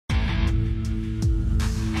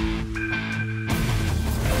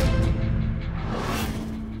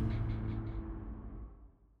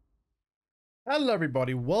Hello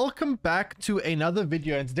everybody, welcome back to another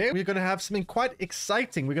video, and today we're going to have something quite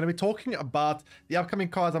exciting. We're going to be talking about the upcoming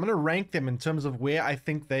cards. I'm going to rank them in terms of where I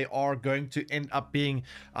think they are going to end up being,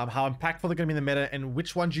 how impactful they're going to be in the meta, and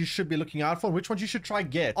which ones you should be looking out for, and which ones you should try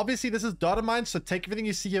get. Obviously this is datamines, so take everything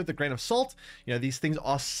you see here with a grain of salt. You know, these things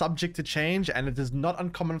are subject to change, and it is not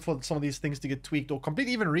uncommon for some of these things to get tweaked or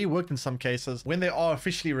completely even reworked in some cases when they are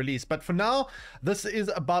officially released. But for now, this is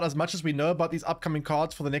about as much as we know about these upcoming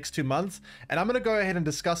cards for the next 2 months, and I'm going to go ahead and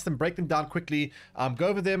discuss them, break them down quickly, go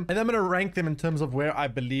over them, and I'm going to rank them in terms of where I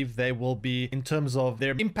believe they will be in terms of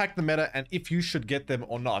their impact in the meta and if you should get them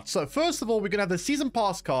or not. So first of all, we're going to have the season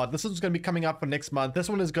pass card. This is going to be coming up for next month. This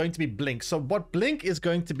one is going to be Blink. So what Blink is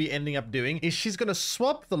going to be ending up doing is she's going to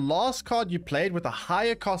swap the last card you played with a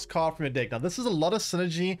higher cost card from your deck. Now this is a lot of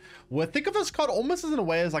synergy with, think of this card almost as in a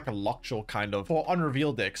way as like a lockjaw kind of for on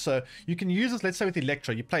reveal deck. So you can use this, let's say with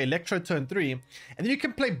Electro, you play Electro turn 3 and then you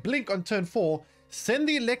can play Blink on turn 4, send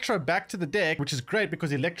the Electro back to the deck, which is great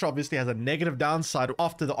because Electro obviously has a negative downside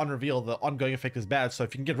after the on reveal. The ongoing effect is bad, so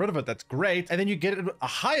if you can get rid of it, that's great. And then you get a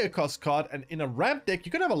higher cost card, and in a ramp deck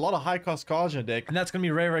you're gonna have a lot of high cost cards in your deck, and that's gonna be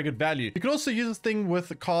very, very good value. You can also use this thing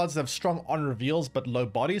with cards that have strong on reveals but low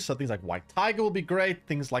body, so things like White Tiger will be great,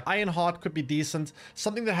 things like Ironheart could be decent,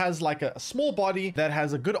 something that has like a small body that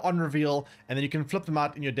has a good on reveal, and then you can flip them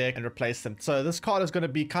out in your deck and replace them. So this card is going to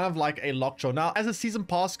be kind of like a lockjaw. Now as a season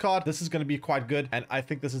pass card, this is going to be quite good, and I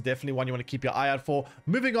think this is definitely one you want to keep your eye out for.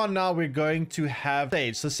 Moving on now, we're going to have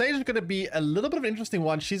Sage. So Sage is going to be a little bit of an interesting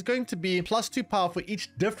one. She's going to be +2 power for each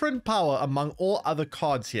different power among all other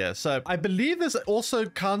cards here. So I believe this also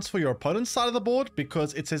counts for your opponent's side of the board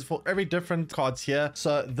because it says for every different cards here.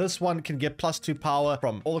 So this one can get +2 power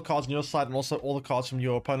from all the cards on your side and also all the cards from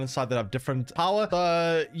your opponent's side that have different power.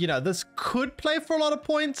 So, you know, this could play for a lot of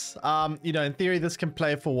points. You know, in theory, this can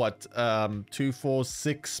play for what? 2, 4,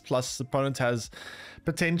 6 plus the opponent has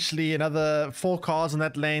potentially another 4 cards in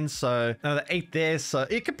that lane, so another 8 there, so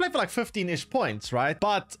it can play for like 15-ish points, right?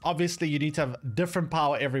 But obviously you need to have different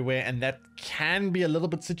power everywhere, and that can be a little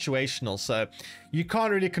bit situational, so you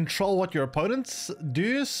can't really control what your opponents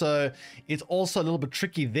do, so it's also a little bit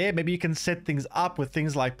tricky there. Maybe you can set things up with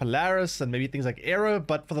things like Polaris and maybe things like Arrow,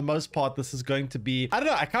 but for the most part this is going to be, I don't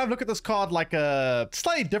know, I kind of look at this card like a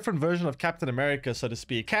slightly different version of Captain America, so to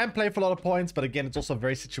speak. Can play for a lot of points, but again, it's also a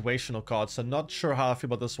very situational card, so not sure how I feel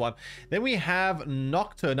about this one. Then we have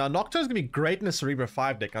Nocturne. Now Nocturne is going to be great in a Cerebro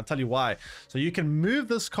 5 deck. I'll tell you why. So you can move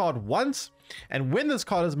this card once, and when this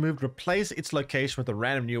card is moved, replace its location with a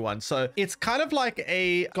random new one. So it's kind of like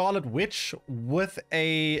a Scarlet Witch with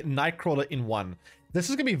a Nightcrawler in one. This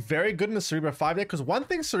is going to be very good in the Cerebro 5 deck, because one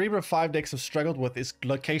thing Cerebro 5 decks have struggled with is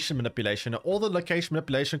location manipulation. All the location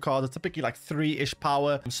manipulation cards are typically like 3-ish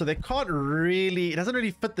power, so they can't really, it doesn't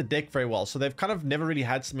really fit the deck very well. So they've kind of never really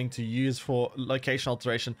had something to use for location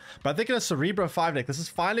alteration. But I think in a Cerebro 5 deck, this is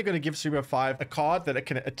finally going to give Cerebro 5 a card that it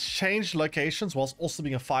can change locations whilst also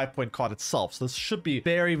being a 5-point card itself. So this should be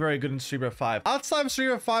very, very good in Cerebro 5. Outside of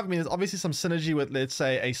Cerebro 5, I mean, there's obviously some synergy with, let's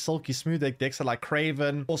say, a Silky Smooth deck, decks like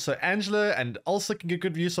Craven, also Angela, and also can get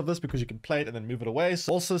good use of this because you can play it and then move it away.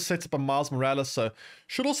 So also sets up a Miles Morales, so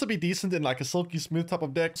should also be decent in like a Silky Smooth type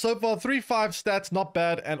of deck. So far 3-5 stats, not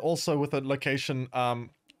bad, and also with a location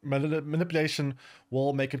manipulation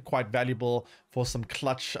will make it quite valuable for some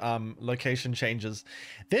clutch location changes.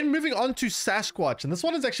 Then moving on to Sasquatch, and this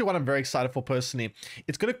one is actually one I'm very excited for personally.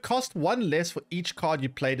 It's going to cost 1 less for each card you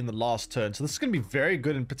played in the last turn, so this is going to be very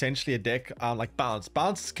good in potentially a deck like Bounce.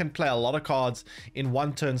 Bounce can play a lot of cards in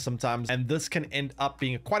one turn sometimes, and this can end up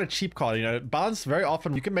being quite a cheap card. You know, Bounce very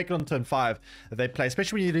often you can make it on turn 5 that they play,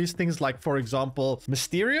 especially when you use things like, for example,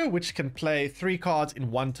 Mysterio, which can play 3 cards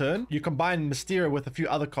in 1 turn. You combine Mysterio with a few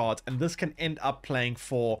other cards, and this can end up playing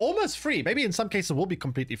for almost free. Maybe in some cases will be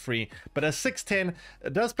completely free, but a 6/10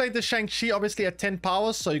 it does play the Shang-Chi obviously at 10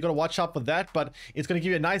 powers, so you got to watch out for that, but it's going to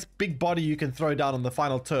give you a nice big body you can throw down on the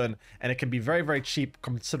final turn, and it can be very, very cheap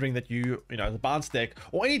considering that you know, the Bounce deck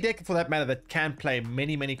or any deck for that matter that can play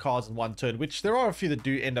many cards in 1 turn, which there are a few that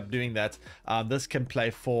do end up doing that. This can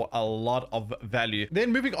play for a lot of value.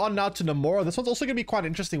 Then moving on now to Nomura. This one's also going to be quite an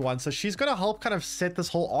interesting one. So she's going to help kind of set this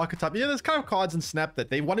whole archetype. You know, there's kind of cards in Snap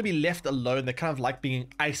that they want to be left alone. They're kind of like being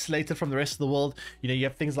isolated from the rest of the world. You know, you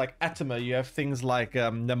have things like Atoma, you have things like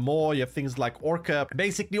Namor, you have things like Orca,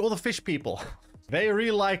 basically all the fish people. They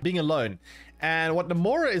really like being alone. And what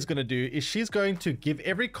Nomura is going to do is she's going to give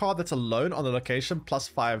every card that's alone on the location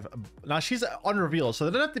 +5. Now she's on reveal, so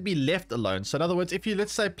they don't have to be left alone. So in other words, if you,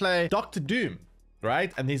 let's say, play Doctor Doom,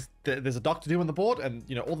 right, and he's there's a Doctor Doom on the board, and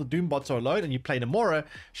you know all the Doom bots are alone, and you play Namora,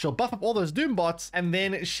 she'll buff up all those Doom bots, and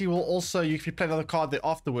then she will also, if you play another card there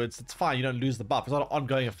afterwards, it's fine, you don't lose the buff. It's not an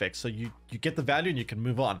ongoing effect, so you get the value and you can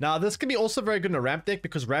move on. Now this can be also very good in a ramp deck,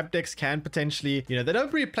 because ramp decks can potentially, you know, they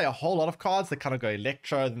don't really play a whole lot of cards. They kind of go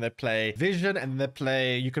Electro, then they play Vision, and then they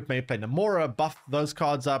play, you could maybe play Namora, buff those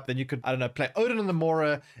cards up, then you could, I don't know, play Odin and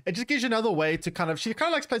Namora. It just gives you another way to kind of, she kind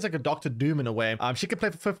of like plays like a Doctor Doom in a way. She can play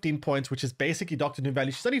for 15 points, which is basically Doctor Doom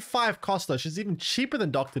value. She's only 5 cost though. She's even cheaper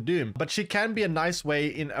than Doctor Doom, but she can be a nice way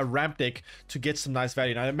in a ramp deck to get some nice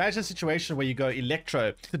value. Now imagine a situation where you go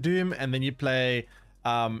Electro to Doom, and then you play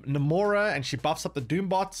Namora, and she buffs up the Doom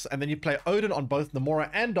bots, and then you play Odin on both Namora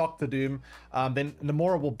and Doctor Doom. Then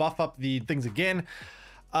Namora will buff up the things again.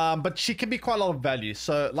 But she can be quite a lot of value.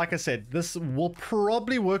 So like I said, this will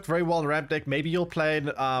probably work very well in a ramp deck. Maybe you'll play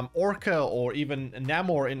Orca or even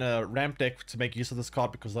Namor in a ramp deck to make use of this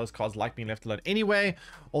card, because those cards like being left alone anyway.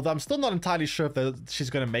 Although I'm still not entirely sure if she's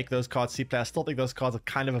going to make those cards C-play. I still think those cards are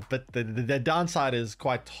kind of a bit, the downside is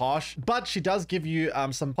quite harsh, but she does give you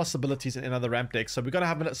some possibilities in other ramp decks. So we're going to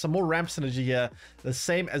have some more ramp synergy here, the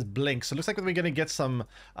same as Blink. So it looks like we're going to get some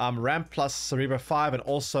ramp plus Cerebro 5 and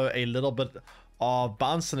also a little bit of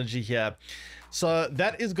bounce synergy here. So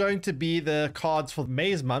that is going to be the cards for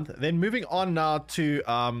May's month. Then moving on now to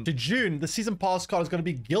June, the season pass card is going to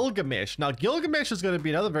be Gilgamesh. Now Gilgamesh is going to be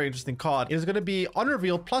another very interesting card. It is going to be on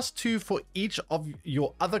reveal +2 for each of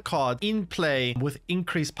your other cards in play with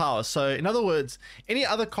increased power. So in other words, any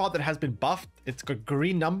other card that has been buffed, it's got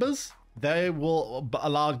green numbers, they will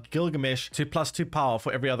allow Gilgamesh to +2 power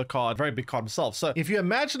for every other card. Very big card himself. So if you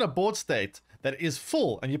imagine a board state that is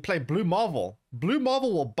full and you play Blue Marvel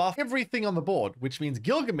will buff everything on the board, which means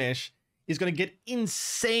Gilgamesh is going to get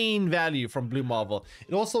insane value from Blue Marvel.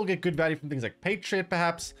 It also will get good value from things like Patriot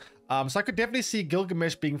perhaps. So I could definitely see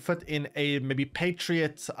Gilgamesh being fit in a maybe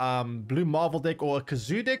Patriot Blue Marvel deck or a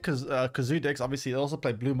Kazoo deck, because Kazoo decks obviously they also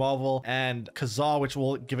play Blue Marvel and Kazar, which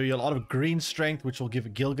will give you a lot of green strength, which will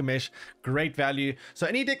give Gilgamesh great value. So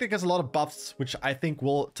any deck that gets a lot of buffs, which I think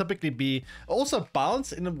will typically be also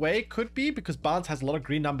Bounce in a way, could be, because Bounce has a lot of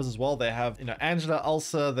green numbers as well. They have, you know, Angela,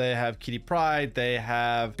 Ulsa, they have Kitty Pryde, they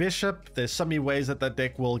have Bishop. There's so many ways that that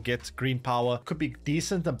deck will get green power. Could be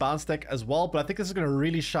decent a Bounce deck as well, but I think this is going to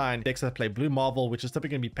really shine decks that play Blue Marvel, which is typically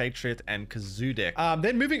going to be Patriot and Kazoo deck.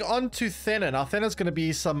 Then moving on to Thena. Now Thena's going to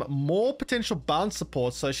be some more potential bounce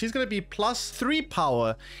support. So she's going to be +3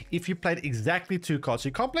 power if you played exactly 2 cards. So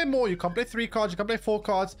you can't play more, you can't play 3 cards, you can't play 4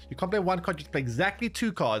 cards, you can't play 1 card, you can play exactly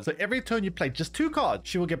 2 cards. So every turn you play just 2 cards,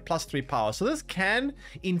 she will get +3 power. So this can,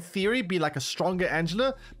 in theory, be like a stronger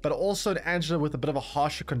Angela, but also an Angela with a bit of a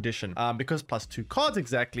harsher condition. Because +2 cards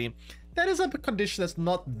exactly, that is a condition that's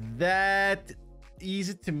not that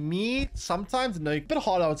easy to meet sometimes. No, a bit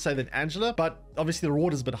harder I would say than Angela, but obviously the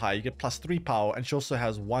reward is a bit higher. You get +3 power, and she also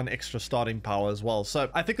has 1 extra starting power as well. So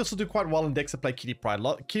I think this will do quite well in decks that play Kitty Pryde.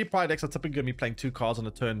 Kitty Pryde decks are typically going to be playing 2 cards on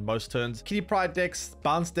a turn most turns. Kitty Pryde decks,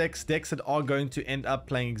 bounce decks, decks that are going to end up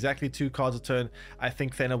playing exactly 2 cards a turn, I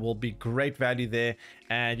think Thena will be great value there.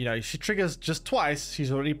 And you know, she triggers just twice,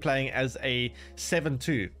 she's already playing as a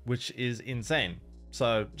 7/2, which is insane.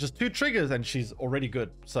 So just 2 triggers and she's already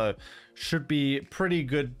good. So should be pretty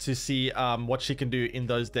good to see what she can do in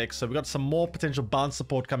those decks. So we've got some more potential bounce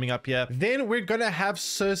support coming up here. Then we're going to have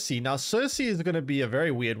Cersei. Now Cersei is going to be a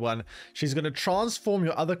very weird one. She's going to transform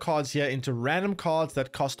your other cards here into random cards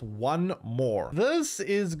that cost 1 more. This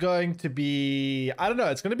is going to be, I don't know,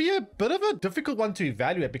 it's going to be a bit of a difficult one to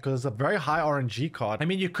evaluate because it's a very high RNG card. I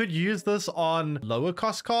mean, you could use this on lower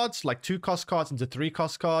cost cards, like 2 cost cards into 3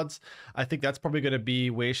 cost cards. I think that's probably going to be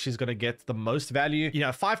where she's going to get the most value. You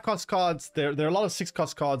know, 5 cost cards, there are a lot of 6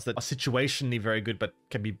 cost cards that are situationally very good, but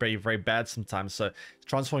can be very, very bad sometimes. So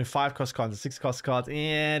transforming 5 cost cards to 6 cost cards,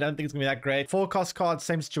 I don't think it's gonna be that great. 4 cost cards,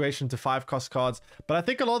 same situation to 5 cost cards, but I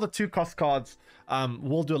think a lot of the 2 cost cards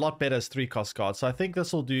will do a lot better as 3 cost cards. So I think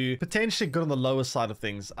this will do potentially good on the lower side of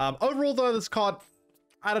things. Overall though, this card,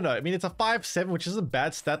 I don't know. I mean, it's a 5/7, which is a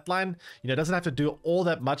bad stat line. You know, it doesn't have to do all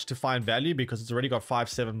that much to find value because it's already got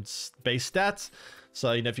 5/7 base stats.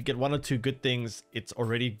 So, you know, if you get 1 or 2 good things, it's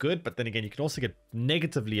already good. But then again, you can also get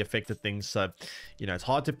negatively affected things. So, you know, it's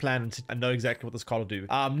hard to plan and know exactly what this card will do.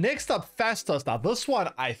 Next up, Fastos. Now, this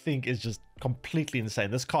one I think is just completely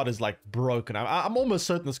insane. This card is like broken. I'm almost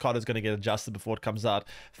certain this card is going to get adjusted before it comes out.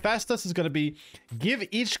 Fastest is going to be give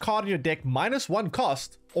each card in your deck -1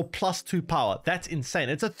 cost or +2 power. That's insane.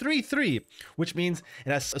 It's a 3/3, which means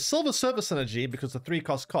it has a silver surface synergy because it's a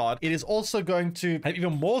 3-cost card. It is also going to have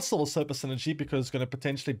even more silver surface synergy because it's going to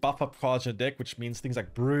potentially buff up cards in your deck, which means things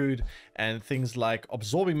like Brood and things like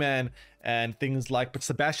Absorbing Man and things like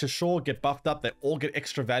Sebastian Shaw get buffed up. They all get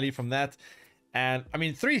extra value from that. And I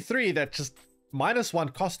mean, 3/3 that just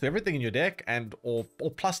 -1 cost to everything in your deck and or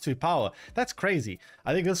 +2 power. That's crazy.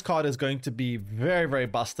 I think this card is going to be very, very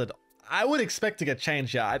busted. I would expect to get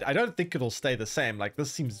changed. Yeah, I don't think it'll stay the same. Like,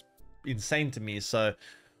 this seems insane to me. So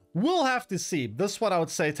we'll have to see. This one I would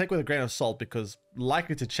say take with a grain of salt because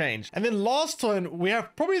likely to change. And then last turn, we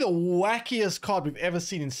have probably the wackiest card we've ever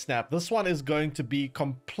seen in Snap. This one is going to be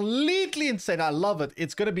completely insane. I love it.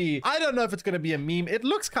 It's going to be, I don't know if it's going to be a meme. It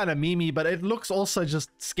looks kind of memey, but it looks also just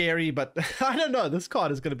scary. But I don't know. This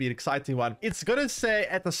card is going to be an exciting one. It's going to say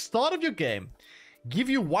at the start of your game,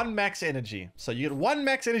 give you 1 max energy. So you get 1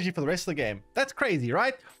 max energy for the rest of the game. That's crazy,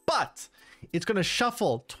 right? But it's going to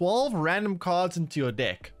shuffle 12 random cards into your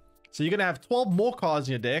deck. So you're going to have 12 more cards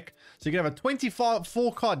in your deck. So you're going to have a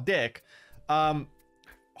 24 card deck.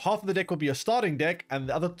 Half of the deck will be your starting deck, and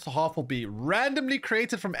the other half will be randomly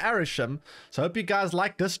created from Arisham. So I hope you guys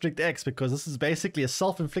like District X, because this is basically a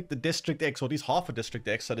self-inflicted District X, or at least half a District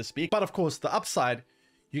X, so to speak. But of course, the upside,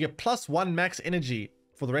 you get +1 max energy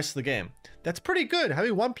for the rest of the game. That's pretty good.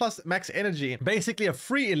 Having 1+ max energy, basically a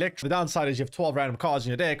free electro. The downside is you have 12 random cards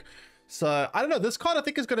in your deck. So I don't know, this card I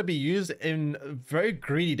think is going to be used in very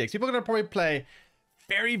greedy decks. People are going to probably play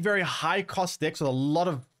very, very high cost decks with a lot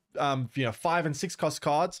of 5 and 6 cost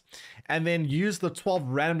cards, and then use the 12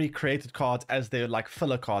 randomly created cards as their like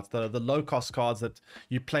filler cards, the low cost cards that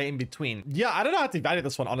you play in between. Yeah, I don't know how to evaluate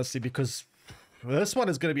this one honestly, because this one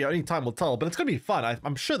is going to be, only time will tell, but it's going to be fun.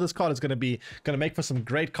 I'm sure this card is going to make for some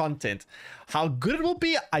great content. How good it will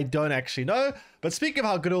be, I don't actually know. But speaking of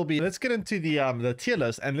how good it will be, let's get into the tier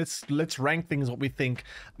list, and let's rank things what we think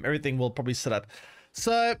everything will probably sit at.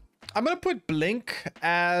 So I'm going to put Blink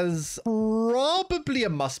as probably a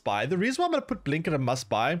must-buy. The reason why I'm going to put Blink at a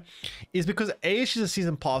must-buy is because A, she's a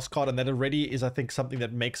Season Pass card, and that already is, I think, something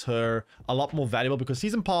that makes her a lot more valuable, because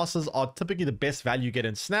Season Passes are typically the best value you get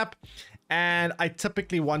in Snap. And I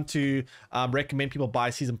typically want to recommend people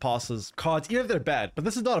buy Season Passes cards, even if they're bad. But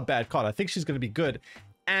this is not a bad card. I think she's going to be good.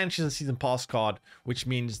 And she's a Season Pass card, which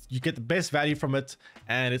means you get the best value from it.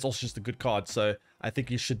 And it's also just a good card. So I think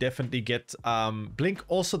you should definitely get Blink.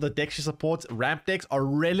 Also, the decks she supports, ramp decks, are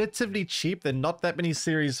relatively cheap. There are not that many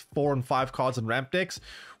Series 4 and 5 cards in ramp decks,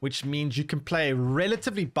 which means you can play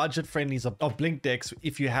relatively budget friendlies of Blink decks.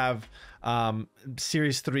 If you have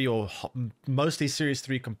Series 3 or mostly Series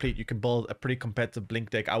 3 complete, you can build a pretty competitive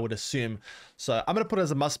Blink deck, I would assume. So I'm going to put it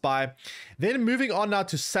as a must buy. Then moving on now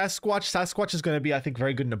to Sasquatch. Sasquatch is going to be, I think,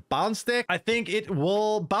 very good in a bounce deck. I think it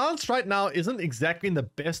will bounce right now isn't exactly in the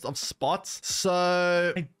best of spots.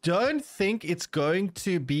 So I don't think it's going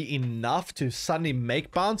to be enough to suddenly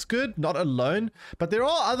make bounce good, not alone. But there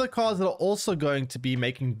are other cards that are also going to be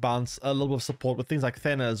making bounce a little bit of support with things like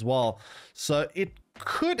Thena as well. So it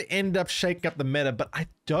could end up shaking up the meta, but I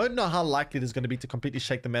don't know how likely it is going to be to completely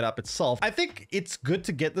shake the meta up itself. I think it's good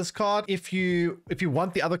to get this card if you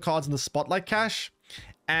want the other cards in the Spotlight cache,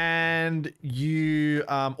 and you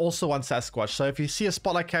also want Sasquatch. So if you see a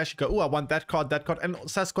Spotlight cache, you go, oh, I want that card, and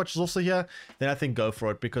Sasquatch is also here, then I think go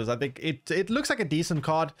for it, because I think it looks like a decent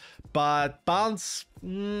card, but bounce,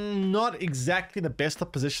 not exactly the best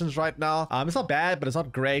of positions right now. It's not bad, but it's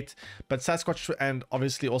not great. But Sasquatch and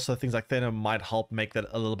obviously also things like Thena might help make that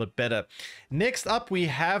a little bit better. Next up, we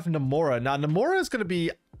have Namora. Now, Namora is going to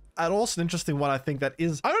be also an interesting one. I think that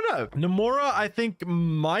is, I don't know, Namora I think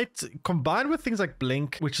might combine with things like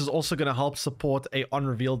Blink, which is also going to help support a on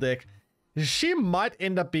reveal deck. She might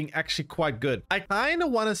end up being actually quite good. I kind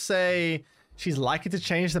of want to say she's likely to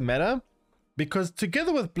change the meta, because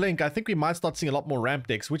together with Blink, I think we might start seeing a lot more ramp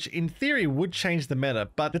decks, which in theory would change the meta,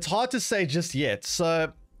 but it's hard to say just yet.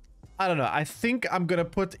 So I don't know. I think I'm going to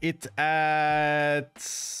put it at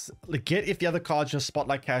get if the other cards in your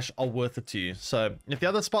Spotlight cache are worth it to you. So if the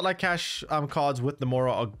other Spotlight cache cards with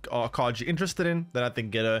Namora are cards you're interested in, then I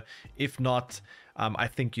think get her. If not, I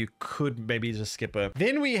think you could maybe just skip her.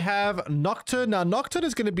 Then we have Nocturne. Now, Nocturne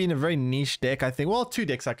is going to be in a very niche deck, I think. Well, 2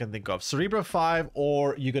 decks I can think of. Cerebro 5,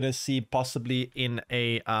 or you're going to see possibly in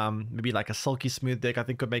a maybe like a Silky Smooth deck. I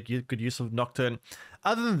think could make good use of Nocturne.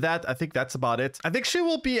 Other than that, I think that's about it. I think she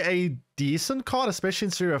will be a pretty decent card, especially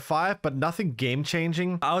in Series 5, but nothing game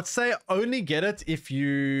changing. I would say only get it if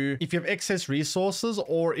you have excess resources,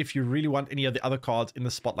 or if you really want any of the other cards in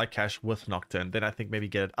the Spotlight Cache with Nocturne, then I think maybe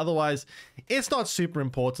get it. Otherwise, it's not super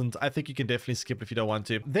important. I think you can definitely skip if you don't want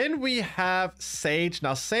to. Then we have Sage.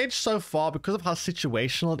 Now Sage, so far, because of how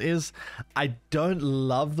situational it is, I don't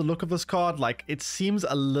love the look of this card. Like, it seems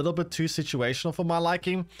a little bit too situational for my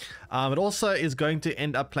liking. It also is going to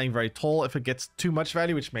end up playing very tall if it gets too much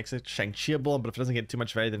value, which makes it Shang-Chiable, but if it doesn't get too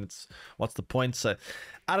much value, then it's what's the point? So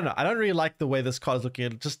I don't know. I don't really like the way this card is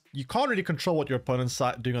looking. Just, you can't really control what your opponent's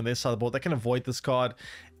doing on their side of the board. They can avoid this card,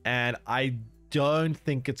 and I don't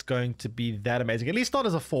think it's going to be that amazing, at least not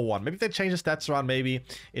as a 4-1. Maybe if they change the stats around, maybe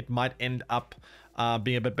it might end up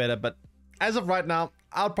being a bit better, but as of right now,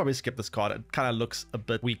 I'll probably skip this card. It kind of looks a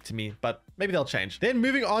bit weak to me, but maybe they'll change. Then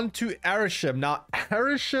moving on to Arisham. Now,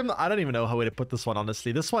 Arisham, I don't even know how to put this one,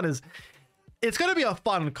 honestly. This one is, it's going to be a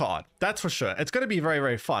fun card. That's for sure. It's going to be very,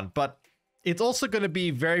 very fun, but it's also going to be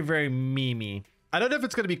very, very memey. I don't know if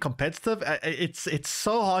it's going to be competitive. It's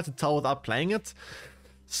so hard to tell without playing it.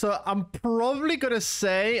 So I'm probably going to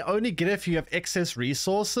say only get it if you have excess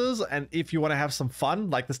resources and if you want to have some fun.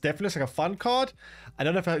 Like, this definitely looks like a fun card. I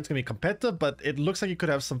don't know if it's going to be competitive, but it looks like you could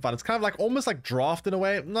have some fun. It's kind of like almost like draft in a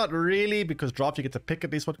way. Not really, because draft you get to pick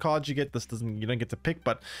at least what cards you get. This doesn't, you don't get to pick,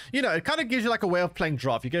 but you know, it kind of gives you like a way of playing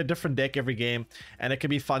draft. You get a different deck every game, and it can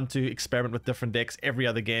be fun to experiment with different decks every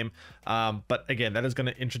other game. But again, that is going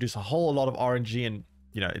to introduce a whole lot of RNG, and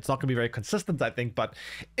you know, it's not going to be very consistent, I think, but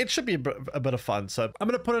it should be a bit of fun. So I'm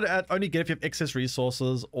going to put it at only get if you have excess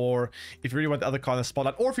resources, or if you really want the other card in the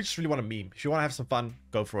Spotlight, or if you just really want a meme. If you want to have some fun,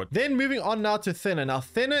 go for it. Then moving on now to Thinner. Now,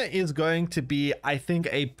 Thinner is going to be, I think,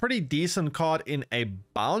 a pretty decent card in a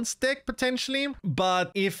bounce deck, potentially.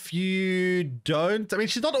 But if you don't, I mean,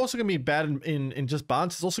 she's not also going to be bad in just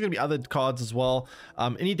bounce. There's also going to be other cards as well.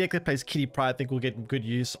 Any deck that plays Kitty Pryde, I think, will get good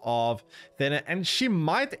use of Thinner. And she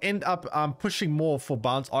might end up pushing more for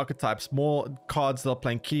bounce archetypes, more cards that are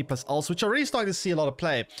playing Kitty plus Ulse, which are really starting to see a lot of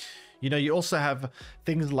play. You know, you also have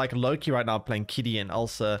things like Loki right now playing Kitty and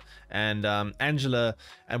Ulsa and Angela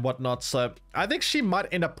and whatnot. So I think she might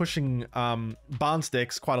end up pushing bounce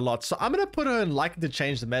decks quite a lot. So I'm going to put her in likely to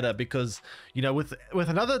change the meta, because, you know, with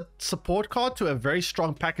another support card to a very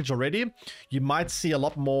strong package already, you might see a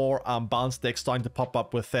lot more bounce decks starting to pop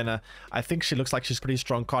up with Thinner. I think she looks like she's a pretty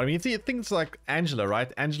strong card. I mean, you see things like Angela,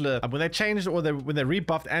 right? Angela, when they changed, or when they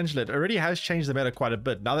rebuffed Angela, it already has changed the meta quite a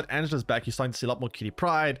bit. Now that Angela's back, you're starting to see a lot more Kitty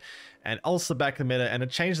Pryde and also back in the meta, and it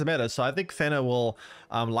changed the meta. So I think Thinner will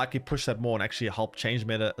likely push that more and actually help change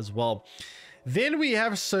meta as well. Then we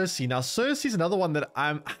have Cersei. Now, Cersei is another one that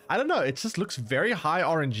I don't know, it just looks very high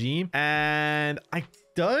RNG, and I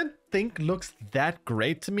don't think looks that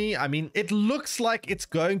great to me. I mean, it looks like it's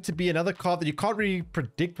going to be another card that you can't really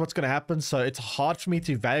predict what's going to happen, so it's hard for me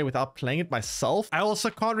to evaluate without playing it myself. I also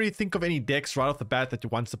can't really think of any decks right off the bat that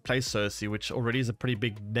wants to play Cersei, which already is a pretty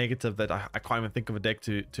big negative that I can't even think of a deck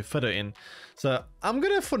to fit her in. So I'm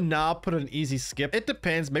gonna, for now, put an easy skip. It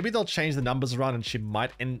depends. Maybe they'll change the numbers around and she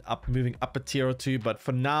might end up moving up a tier or two, but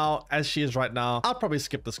for now, as she is right now, I'll probably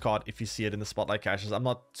skip this card if you see it in the Spotlight caches. I'm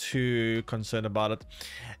not too concerned about it.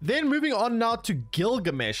 Then moving on now to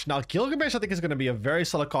Gilgamesh. Now, Gilgamesh, I think, is going to be a very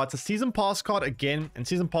solid card. It's a season pass card again, and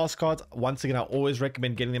season pass cards, once again, I always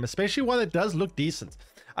recommend getting them, especially one that does look decent.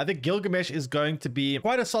 I think Gilgamesh is going to be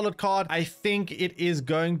quite a solid card. I think it is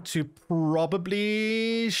going to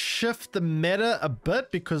probably shift the meta a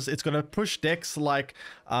bit, because it's going to push decks like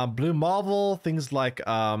Blue Marvel, things like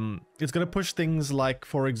it's going to push things like,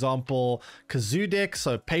 for example, Kazoo decks,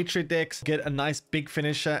 so Patriot decks, get a nice big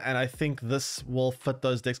finisher, and I think this will fit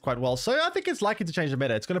those decks quite well. So I think it's likely to change the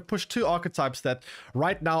meta. It's going to push two archetypes that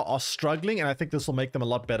right now are struggling, and I think this will make them a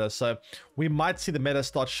lot better. So we might see the meta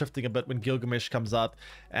start shifting a bit when Gilgamesh comes out,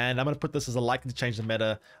 and I'm going to put this as a likely to change the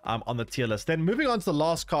meta on the tier list. Then moving on to the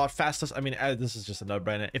last card, Fastest. I mean, this is just a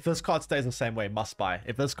no-brainer. If this card stays the same way, must buy.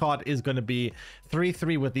 If this card is going to be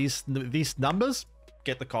 3-3 with these numbers,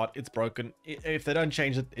 get the card. It's broken. If they don't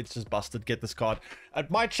change it, it's just busted. Get this card. It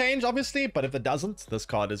might change, obviously, but if it doesn't, this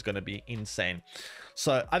card is going to be insane.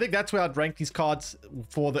 So I think that's where I'd rank these cards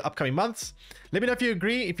for the upcoming months. Let me know if you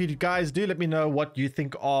agree. If you guys do, let me know what you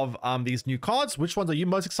think of these new cards. Which ones are you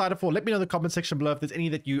most excited for? Let me know in the comment section below if there's any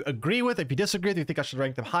that you agree with. If you disagree, if you think I should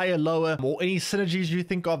rank them higher, lower, or any synergies you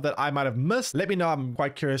think of that I might have missed, let me know. I'm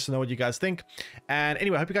quite curious to know what you guys think. And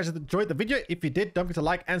anyway, I hope you guys enjoyed the video. If you did, don't forget to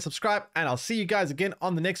like and subscribe, and I'll see you guys again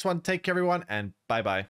on the next one. Take care, everyone, and bye-bye.